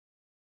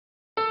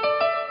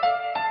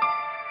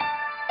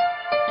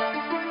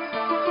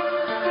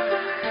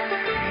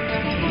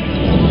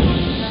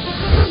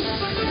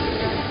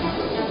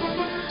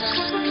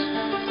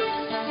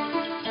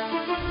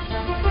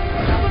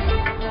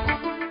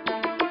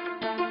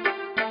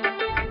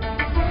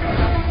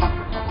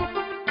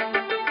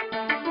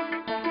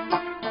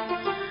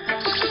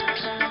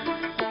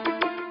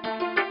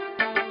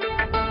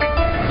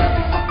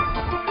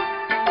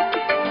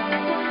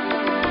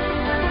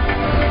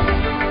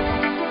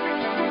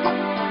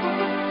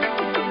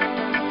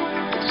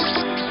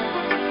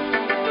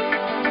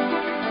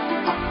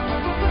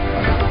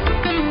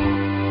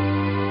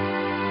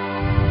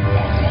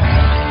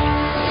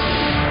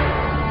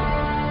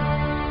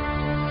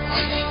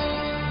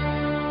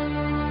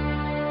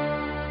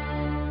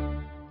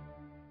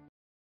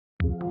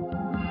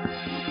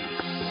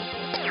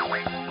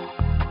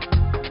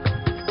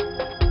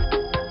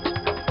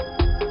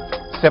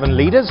7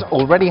 Leaders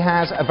already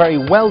has a very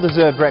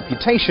well-deserved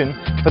reputation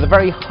for the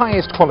very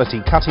highest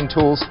quality cutting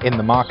tools in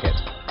the market,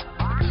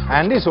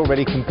 and is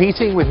already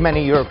competing with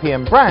many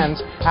European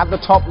brands at the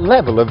top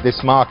level of this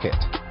market.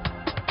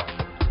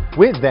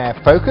 With their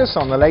focus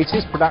on the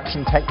latest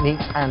production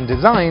techniques and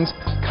designs,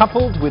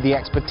 coupled with the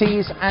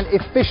expertise and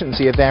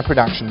efficiency of their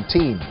production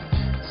team,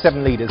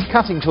 7 Leaders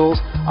cutting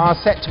tools are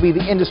set to be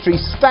the industry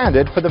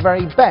standard for the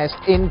very best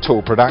in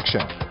tool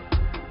production.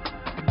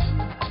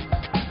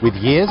 With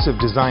years of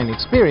design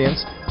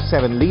experience,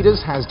 7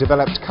 Leaders has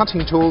developed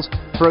cutting tools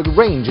for a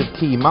range of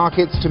key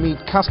markets to meet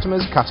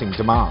customers' cutting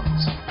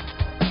demands.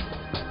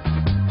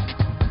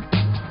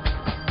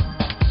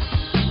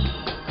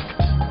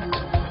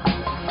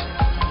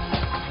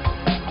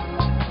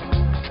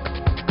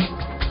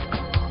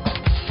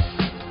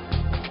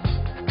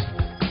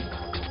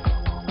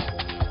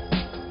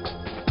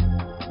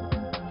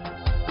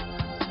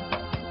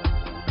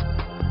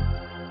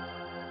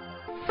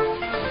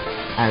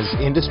 As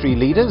industry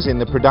leaders in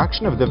the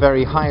production of the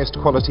very highest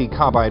quality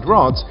carbide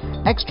rods,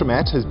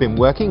 Extramet has been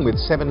working with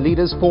 7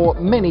 Leaders for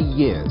many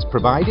years,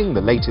 providing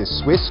the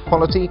latest Swiss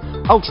quality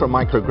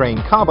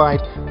ultra-micrograin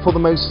carbide for the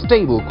most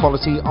stable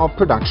quality of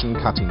production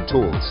cutting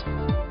tools.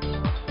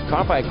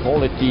 Carbide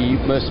quality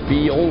must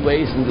be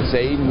always in the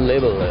same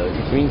level.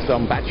 It means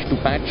from batch to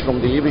batch,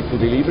 from delivery to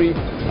delivery.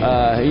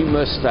 He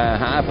must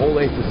have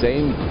always the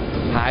same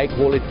high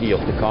quality of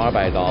the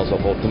carbide also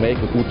to make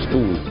a good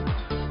tool.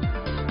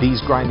 These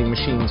grinding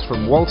machines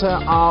from Walter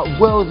are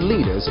world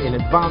leaders in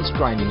advanced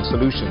grinding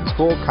solutions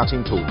for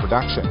cutting tool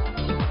production.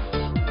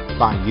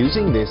 By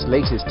using this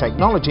latest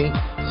technology,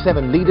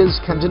 7 Leaders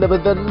can deliver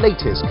the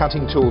latest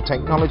cutting tool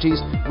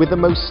technologies with the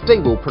most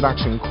stable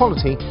production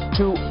quality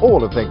to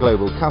all of their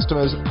global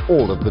customers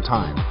all of the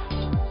time.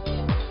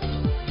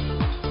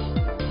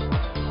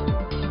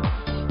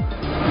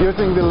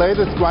 Using the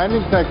latest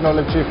grinding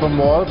technology from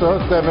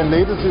Walter, 7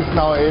 Leaders is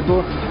now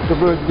able to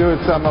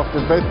produce some of the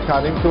best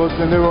cutting tools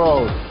in the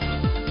world.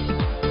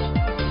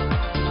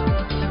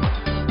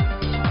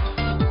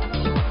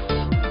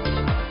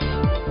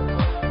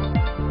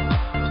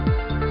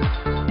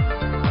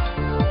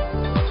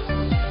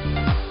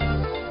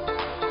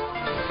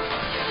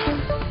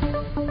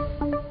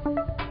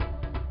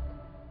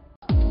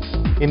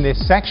 In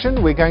this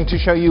section, we're going to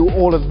show you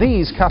all of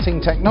these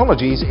cutting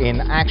technologies in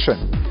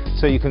action,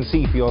 so you can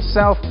see for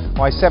yourself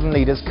why 7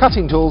 Leaders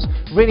cutting tools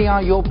really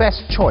are your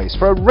best choice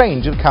for a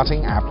range of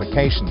cutting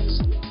applications.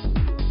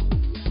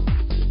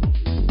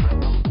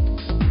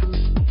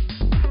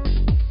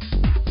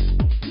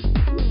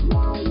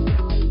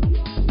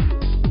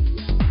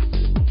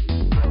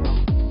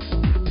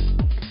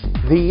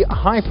 The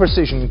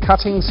high-precision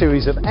cutting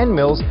series of end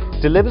mills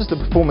delivers the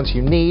performance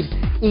you need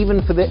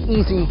even for the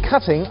easy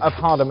cutting of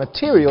harder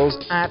materials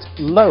at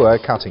lower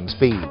cutting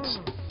speeds.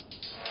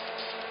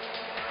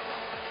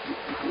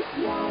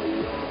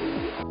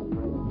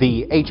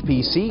 The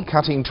HPC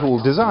cutting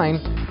tool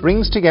design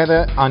brings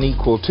together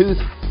unequal tooth,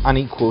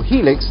 unequal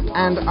helix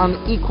and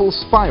unequal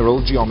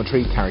spiral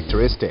geometry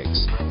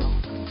characteristics.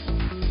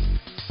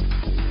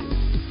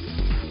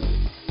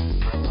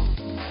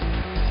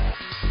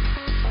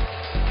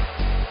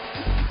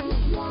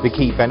 The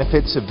key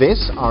benefits of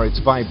this are its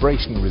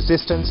vibration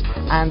resistance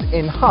and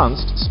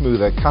enhanced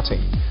smoother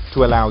cutting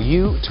to allow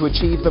you to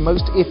achieve the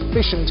most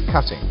efficient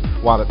cutting,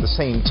 while at the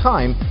same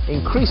time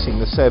increasing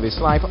the service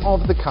life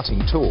of the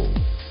cutting tool.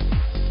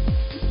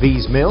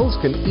 These mills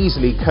can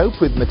easily cope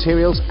with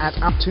materials at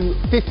up to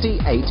 58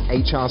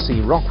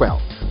 HRC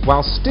Rockwell,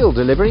 while still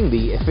delivering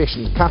the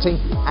efficient cutting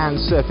and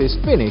surface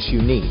finish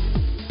you need.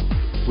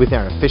 With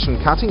their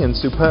efficient cutting and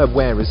superb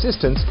wear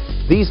resistance,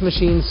 these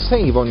machines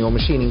save on your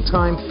machining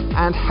time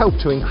and help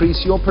to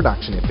increase your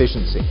production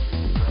efficiency.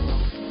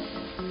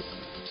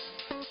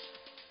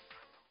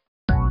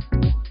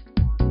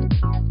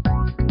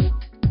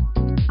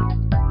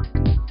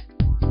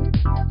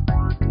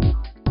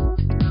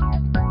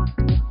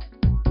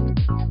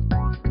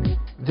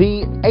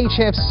 The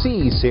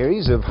HFC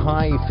series of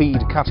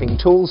high-feed cutting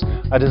tools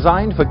are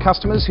designed for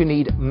customers who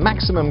need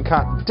maximum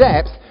cut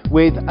depth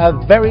with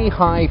a very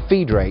high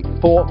feed rate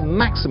for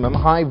maximum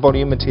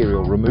high-volume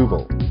material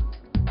removal.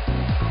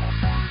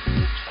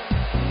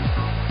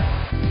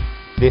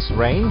 This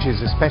range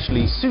is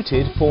especially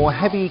suited for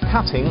heavy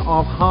cutting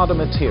of harder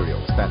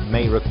materials that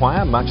may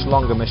require much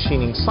longer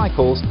machining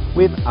cycles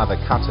with other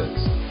cutters.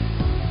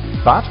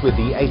 But with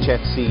the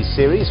HFC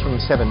series from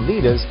 7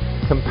 Leaders,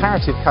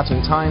 comparative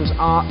cutting times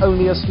are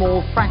only a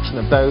small fraction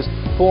of those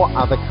for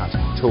other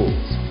cutting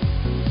tools.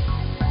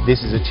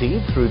 This is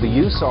achieved through the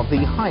use of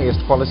the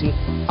highest quality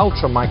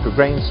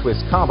ultra-micrograin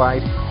Swiss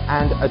carbide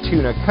and a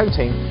tuner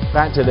coating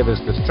that delivers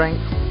the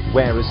strength,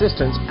 wear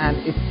resistance and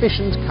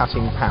efficient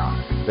cutting power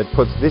that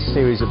puts this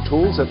series of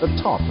tools at the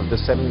top of the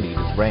 7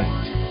 Leaders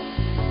range.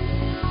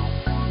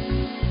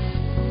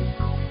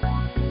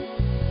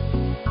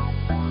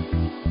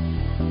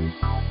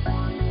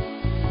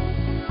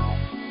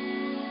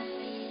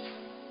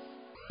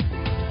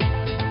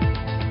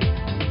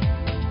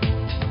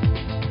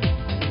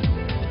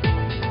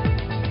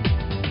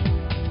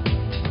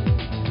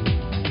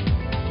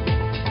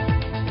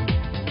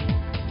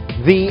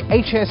 The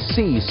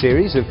HSC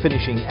series of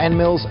finishing end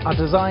mills are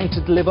designed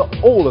to deliver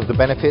all of the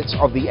benefits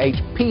of the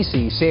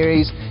HPC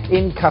series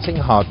in cutting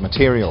hard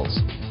materials.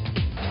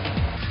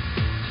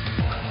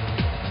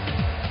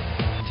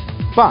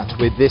 But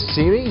with this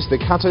series,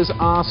 the cutters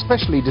are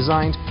specially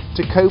designed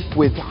to cope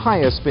with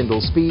higher spindle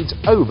speeds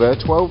over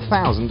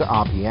 12,000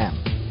 RPM.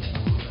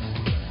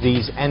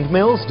 These end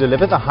mills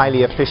deliver the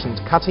highly efficient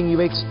cutting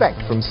you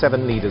expect from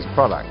 7 Leaders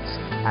products,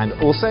 and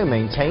also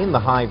maintain the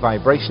high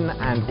vibration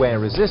and wear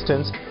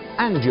resistance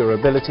and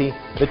durability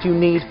that you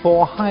need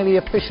for highly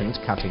efficient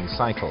cutting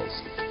cycles.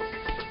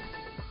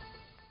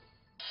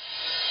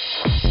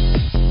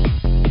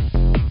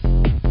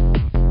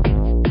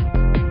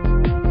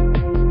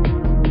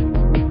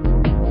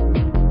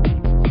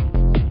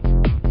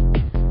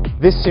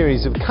 This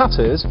series of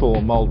cutters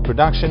for mould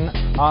production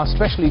are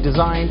specially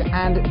designed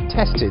and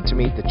tested to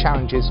meet the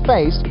challenges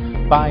faced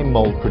by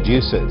mould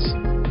producers.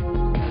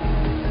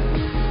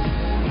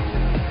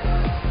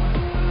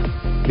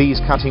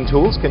 These cutting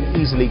tools can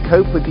easily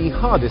cope with the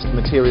hardest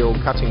material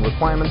cutting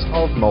requirements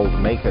of mould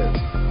makers,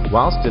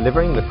 whilst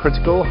delivering the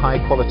critical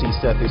high-quality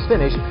surface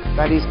finish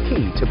that is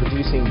key to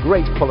producing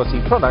great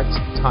quality products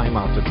time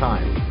after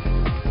time.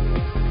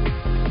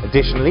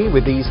 Additionally,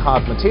 with these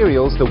hard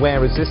materials, the wear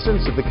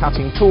resistance of the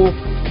cutting tool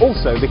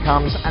also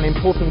becomes an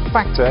important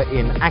factor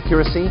in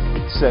accuracy,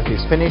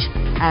 surface finish,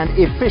 and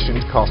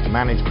efficient cost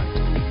management.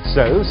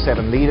 So,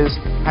 7 Leaders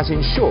has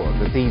ensured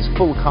that these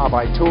full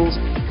carbide tools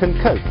can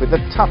cope with the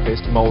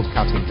toughest mould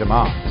cutting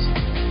demands.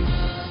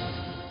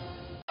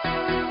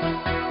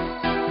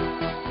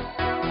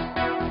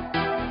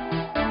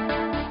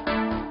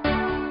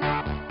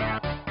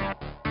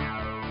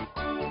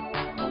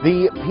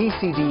 The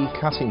PCD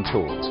cutting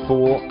tools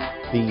for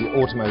the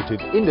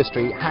automotive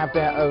industry have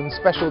their own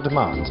special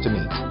demands to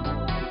meet.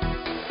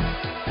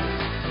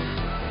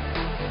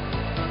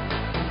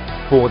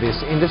 For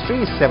this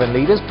industry, 7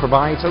 Leaders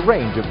provides a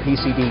range of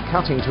PCD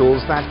cutting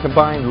tools that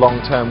combine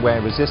long-term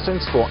wear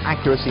resistance for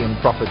accuracy and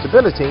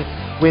profitability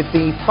with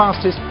the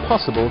fastest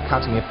possible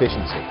cutting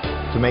efficiency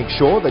to make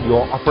sure that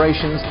your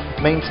operations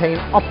maintain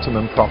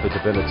optimum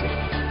profitability.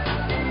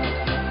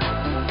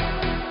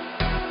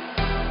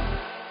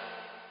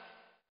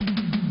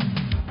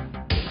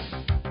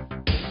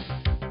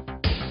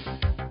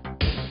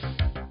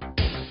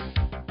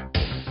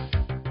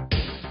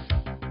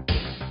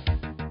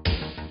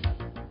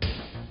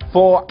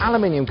 For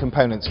aluminium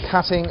components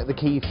cutting, the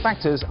key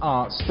factors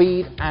are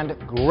speed and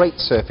great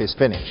surface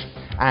finish,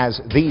 as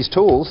these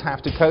tools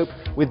have to cope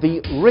with the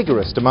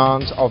rigorous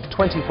demands of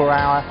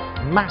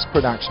 24-hour mass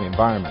production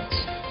environments.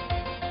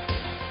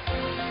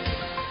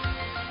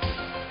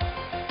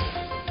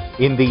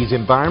 In these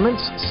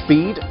environments,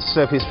 speed,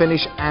 surface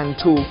finish and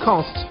tool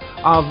costs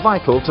are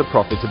vital to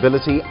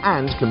profitability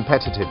and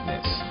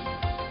competitiveness.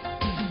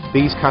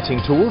 These cutting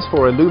tools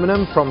for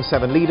aluminum from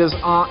 7 Leaders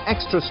are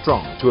extra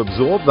strong to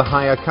absorb the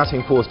higher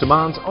cutting force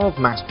demands of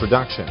mass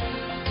production,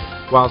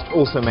 whilst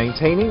also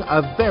maintaining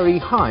a very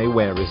high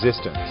wear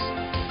resistance.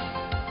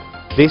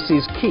 This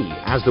is key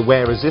as the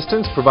wear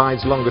resistance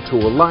provides longer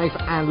tool life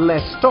and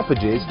less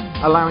stoppages,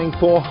 allowing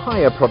for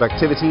higher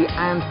productivity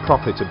and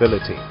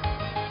profitability.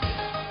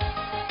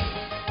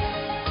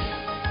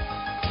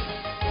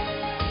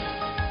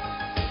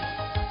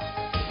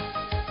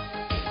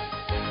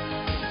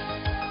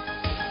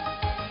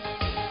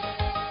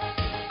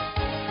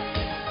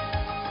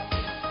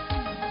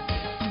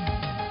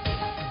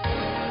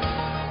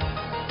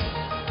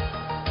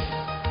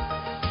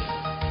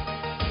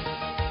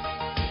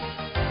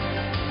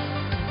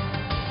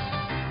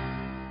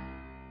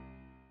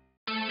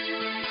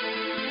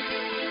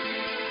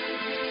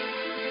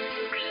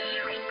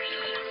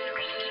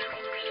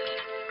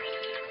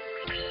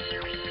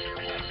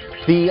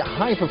 The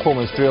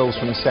high-performance drills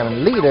from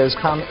 7 Leaders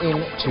come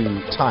in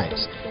 2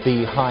 types,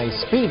 the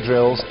high-speed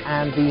drills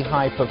and the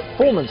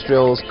high-performance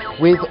drills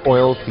with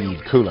oil feed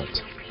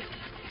coolant.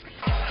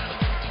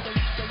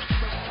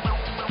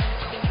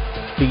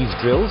 These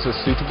drills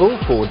are suitable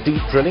for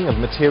deep drilling of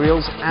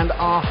materials and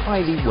are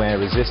highly wear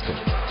resistant.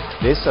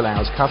 This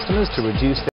allows customers to reduce